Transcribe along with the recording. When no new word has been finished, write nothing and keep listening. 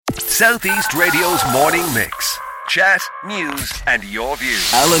South East Radio's morning mix. Chat, news and your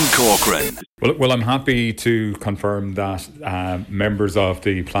views. Alan Corcoran. Well, I'm happy to confirm that members of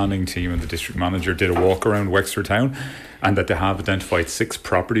the planning team and the district manager did a walk around Wexford town and that they have identified 6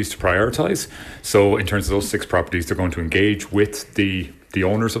 properties to prioritise. So in terms of those 6 properties, they're going to engage with the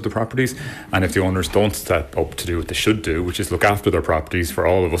owners of the properties, and if the owners don't step up to do what they should do, which is look after their properties for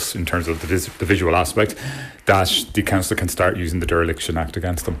all of us in terms of the visual aspect, that the council can start using the Dereliction Act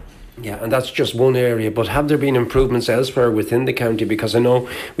against them. Yeah, and that's just one area, but have there been improvements elsewhere within the county? Because I know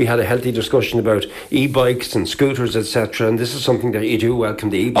we had a healthy discussion about e-bikes and scooters, etc., and this is something that you do welcome,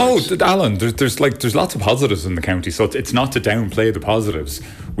 the e-bikes. Oh, Alan, there's lots of positives in the county, so it's not to downplay the positives.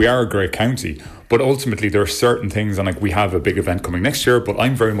 We are a great county, but ultimately there are certain things, and like we have a big event coming next year, but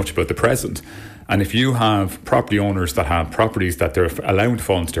I'm very much about the present. And if you have property owners that have properties that they're allowing to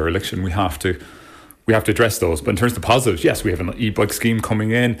fall into dereliction, we have to address those. But in terms of the positives, yes, we have an e-bike scheme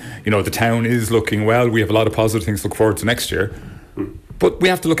coming in. You know, the town is looking well. We have a lot of positive things to look forward to next year. But we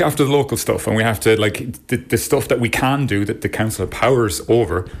have to look after the local stuff, and we have to, the stuff that we can do, that the council have powers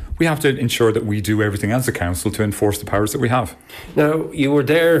over, we have to ensure that we do everything as a council to enforce the powers that we have. Now, you were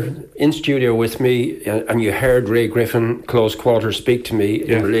there in studio with me, and you heard Ray Griffin, close quarters, speak to me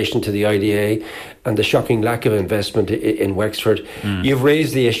in relation to the IDA and the shocking lack of investment in Wexford. You've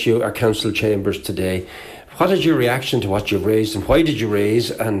raised the issue at council chambers today. What is your reaction to what you've raised, and why did you raise?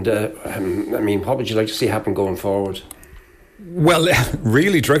 And what would you like to see happen going forward? Well,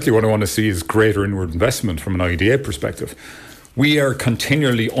 really directly what I want to see is greater inward investment from an IDA perspective. We are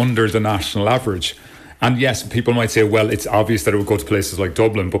continually under the national average. And yes, people might say, well, it's obvious that it would go to places like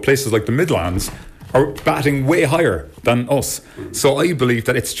Dublin, but places like the Midlands are batting way higher than us. So I believe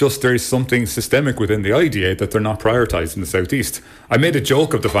that it's just there is something systemic within the IDA that they're not prioritised in the South East. I made a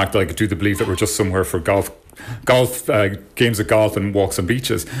joke of the fact that I do believe that we're just somewhere for golf games of golf and walks on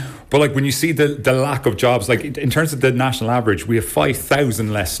beaches, but when you see the lack of jobs, in terms of the national average, we have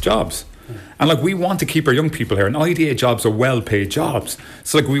 5,000 less jobs, and we want to keep our young people here, and IDA jobs are well-paid jobs,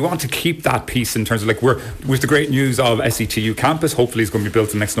 so we want to keep that piece in terms of we're with the great news of SETU campus, hopefully it's going to be built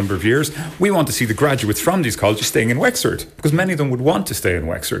in the next number of years. We want to see the graduates from these colleges staying in Wexford, because many of them would want to stay in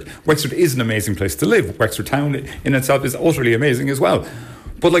Wexford. Wexford is an amazing place to live. Wexford town in itself is utterly amazing as well.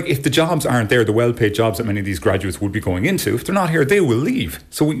 But if the jobs aren't there, the well-paid jobs that many of these graduates would be going into, if they're not here, they will leave.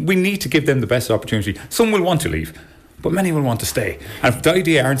 So we need to give them the best opportunity. Some will want to leave, but many will want to stay. And if the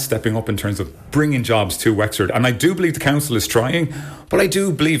IDA aren't stepping up in terms of bringing jobs to Wexford, and I do believe the council is trying, but I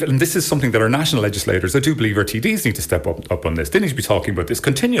do believe, and this is something that our national legislators, I do believe our TDs need to step up on this. They need to be talking about this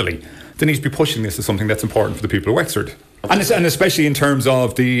continually. They need to be pushing this as something that's important for the people of Wexford. And especially in terms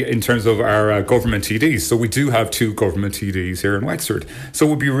of our government TDs. So we do have 2 government TDs here in Wexford. So it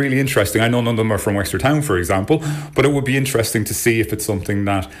would be really interesting. I know none of them are from Wexford Town, for example, but it would be interesting to see if it's something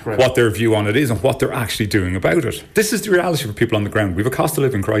that what their view on it is and what they're actually doing about it. This is the reality for people on the ground. We have a cost of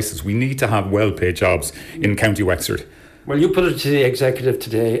living crisis. We need to have well-paid jobs in County Wexford. Well, you put it to the executive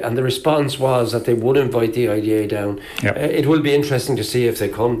today, and the response was that they would invite the IDA down. Yep. It will be interesting to see if they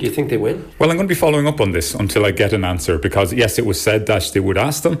come. Do you think they will? Well, I'm going to be following up on this until I get an answer, because yes, it was said that they would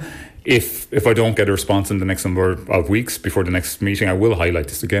ask them. If I don't get a response in the next number of weeks before the next meeting, I will highlight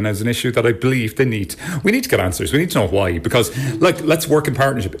this again as an issue that I believe we need to get answers. We need to know why, because let's work in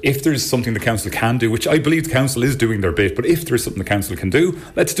partnership. If there's something the council can do, which I believe the council is doing their bit, but if there's something the council can do,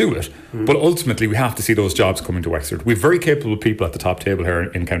 let's do it. But ultimately we have to see those jobs coming to Wexford. We have very capable people at the top table here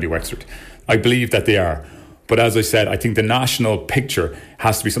in County Wexford. I believe that they are. But as I said, I think the national picture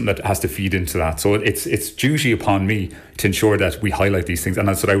has to be something that has to feed into that. So it's duty upon me to ensure that we highlight these things. And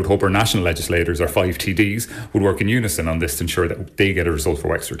that's what I would hope our national legislators, our 5 TDs, would work in unison on this to ensure that they get a result for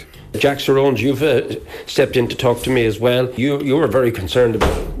Wexford. Jack Owens, you've stepped in to talk to me as well. You were very concerned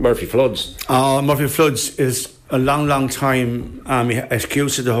about Murphy Floods. Murphy Floods is a long time. We had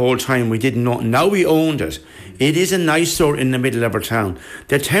excuses the whole time. We didn't know. Now we owned it. It is an eyesore in the middle of our town.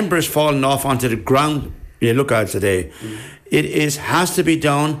 The timber is falling off onto the ground. You look at it today. It has to be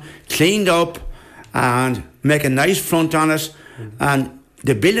done, cleaned up, and make a nice front on it. And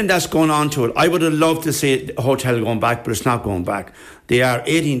the building that's going on to it, I would have loved to see a hotel going back, but it's not going back. There are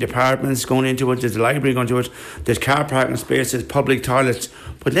 18 departments going into it. There's a library going to it. There's car parking spaces, public toilets.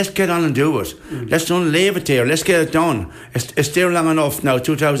 But let's get on and do it. Let's don't leave it there. Let's get it done. It's there long enough now,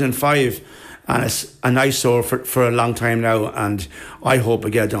 2005. And it's an eyesore for a long time now, and I hope we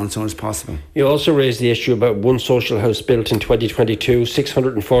get it done as soon as possible. You also raised the issue about one social house built in 2022,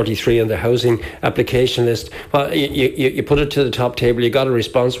 643 on the housing application list. Well, you put it to the top table, you got a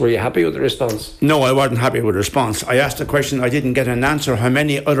response. Were you happy with the response? No, I wasn't happy with the response. I asked a question, I didn't get an answer. How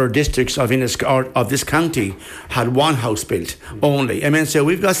many other districts of this county had one house built only? I mean, so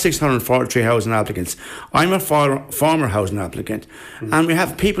we've got 643 housing applicants. I'm a former housing applicant, and we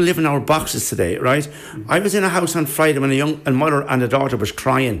have people living in our boxes today, right? I was in a house on Friday when a mother and a daughter was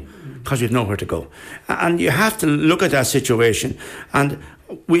crying because we had nowhere to go. And you have to look at that situation, and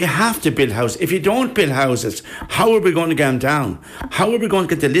we have to build houses. If you don't build houses, how are we going to get them down? How are we going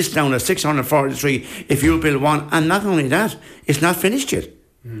to get the list down at 643 if you build one? And not only that, it's not finished yet.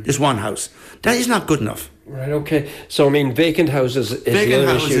 There's one house. That is not good enough. Right, okay. So, I mean, vacant houses is the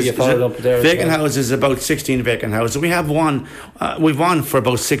other issue you followed up there. Vacant houses, about 16 vacant houses. We have one, we've one for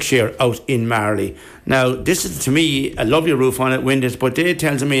about 6 years out in Marley. Now, this is, to me, a lovely roof on it, windows, but they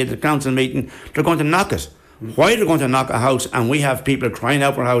tells me at the council meeting they're going to knock it. Why they're going to knock a house and we have people crying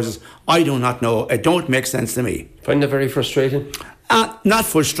out for houses, I do not know. It don't make sense to me. Find it very frustrating? Not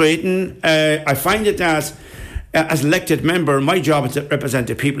frustrating. I find it that as elected member, my job is to represent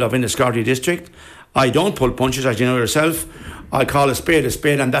the people of Enniscorthy district. I don't pull punches, as you know yourself. I call a spade,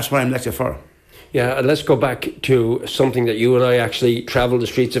 and that's what I'm elected for. Yeah, and let's go back to something that you and I actually travelled the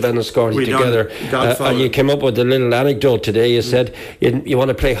streets of Enniscorthy together. And you came up with a little anecdote today. You said you want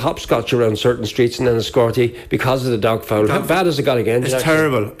to play hopscotch around certain streets in Enniscorthy because of the dog fowl. How bad has it got again? It's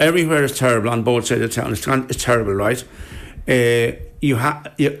terrible. Everywhere is terrible on both sides of the town. It's terrible, right? You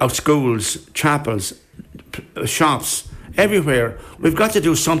have schools, chapels, shops, everywhere. We've got to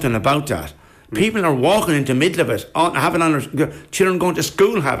do something about that. People are walking into the middle of it, having on their children going to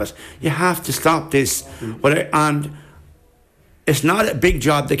school have it. You have to stop this. And it's not a big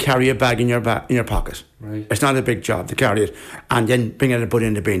job to carry a bag in your pocket. Right. It's not a big job to carry it and then bring it and put it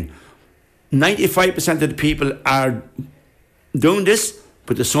in the bin. 95% of the people are doing this,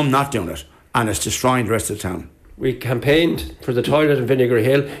 but there's some not doing it, and it's destroying the rest of the town. We campaigned for the toilet in Vinegar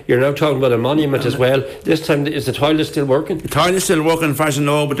Hill. You're now talking about a monument as well. This time, is the toilet still working? The toilet's still working, as far as I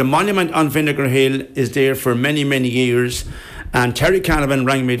know, but the monument on Vinegar Hill is there for many, many years. And Terry Canavan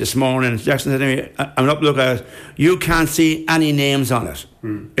rang me this morning. Jackson said to me, I'm up looking at it. You can't see any names on it.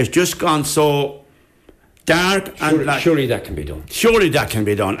 It's just gone so dark and black. Surely that can be done. Surely that can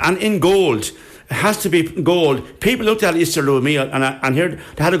be done. And in gold. It has to be gold. People looked at it yesterday with me and here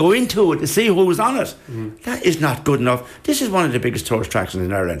they had to go into it to see who was on it. That is not good enough. This is one of the biggest tourist attractions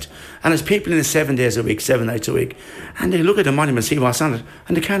in Ireland. And there's people in it 7 days a week, 7 nights a week. And they look at the monument, see what's on it,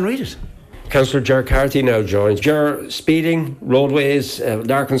 and they can't read it. Councillor Ger Carthy now joins. Ger, speeding, roadways,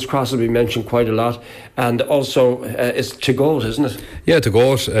 Larkin's Cross will be mentioned quite a lot. And also, it's to go, isn't it? Yeah, to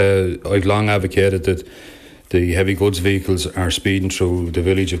go. I've long advocated that the heavy goods vehicles are speeding through the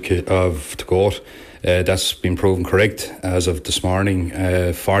village of Tagort. That's been proven correct as of this morning.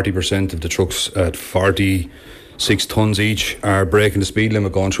 40% of the trucks at 46 tonnes each are breaking the speed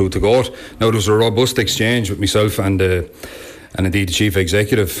limit going through Tagort. Now, there was a robust exchange with myself and indeed the Chief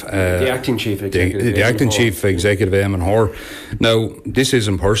Executive. The Acting Chief Executive. The Acting Chief Executive, Eamon Hoare. Now, this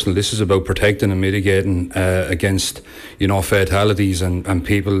isn't personal. This is about protecting and mitigating against, fatalities and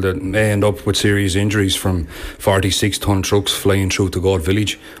people that may end up with serious injuries from 46-tonne trucks flying through Tagort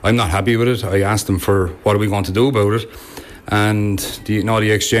village. I'm not happy with it. I asked them for what are we going to do about it. And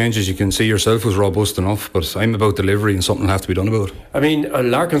the exchange, as you can see yourself, was robust enough, but I'm about delivery and something will have to be done about it. I mean,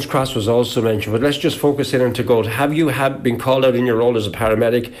 Larkin's Cross was also mentioned, but let's just focus in on Tagort. Have you been called out in your role as a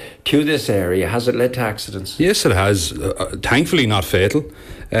paramedic to this area? Has it led to accidents? Yes, it has. Thankfully not fatal,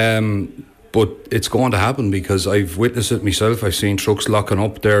 but it's going to happen because I've witnessed it myself. I've seen trucks locking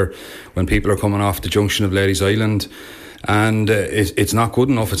up there when people are coming off the junction of Ladies Island. And it's not good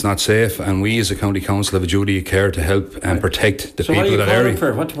enough, it's not safe, and we as a county council have a duty of care to help and protect the people of that area.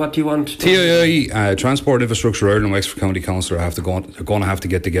 So what do you want? TII, Transport Infrastructure Ireland and Wexford County Council they're going to have to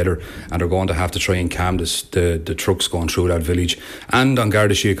get together, and they're going to have to try and calm the trucks going through that village. And on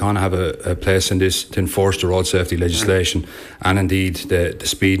Garda Síochána have a place in this to enforce the road safety legislation and indeed the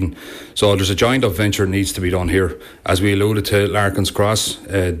speeding. So there's a joint up venture that needs to be done here. As we alluded to, Larkin's Cross,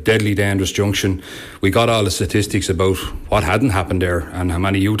 deadly dangerous junction. We got all the statistics about what hadn't happened there and how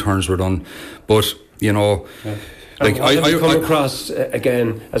many U-turns were done, but like I come across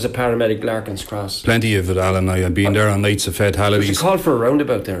again as a paramedic Larkin's Cross. Plenty of it, Alan. I've been there on nights of fatalities. There's a call for a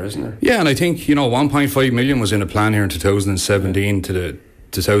roundabout there, isn't there? Yeah, and I think 1.5 million was in a plan here in 2017 to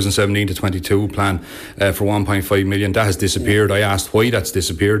 2017 to 22 plan for 1.5 million. That has disappeared. I asked why that's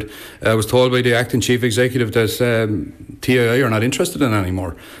disappeared. I was told by the acting chief executive that TII are not interested in it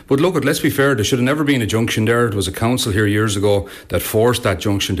anymore. But look, let's be fair, there should have never been a junction there. There was a council here years ago that forced that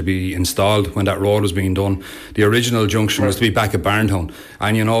junction to be installed when that road was being done. The original junction was to be back at Barntown,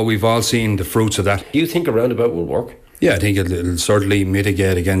 and you know, we've all seen the fruits of that. Do you think a roundabout will work? Yeah, I think it'll certainly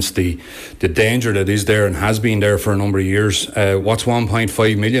mitigate against the danger that is there and has been there for a number of years. What's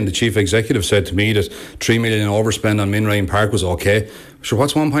 1.5 million? The chief executive said to me that 3 million overspend on Minrain Park was okay. Sure,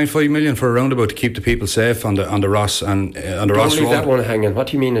 what's 1.5 million for a roundabout to keep the people safe on the Ross and on the Ross Road? Don't leave that one hanging. What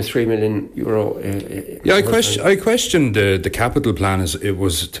do you mean a €3 million? Yeah, I questioned the capital plan as it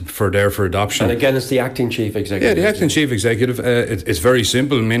was for adoption. And again, it's the acting chief executive. Yeah, the acting chief executive. It's very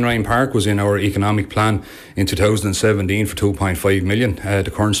simple. Minrain Park was in our economic plan in 2017 for 2.5 million.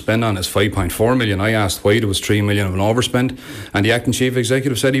 The current spend on it is 5.4 million. I asked why there was 3 million of an overspend, and the acting chief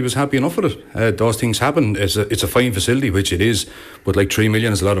executive said he was happy enough with it. Those things happen. It's a fine facility, which it is, but like 3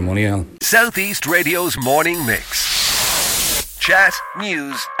 million is a lot of money, Al. Southeast Radio's morning mix. Chat,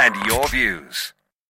 news and your views.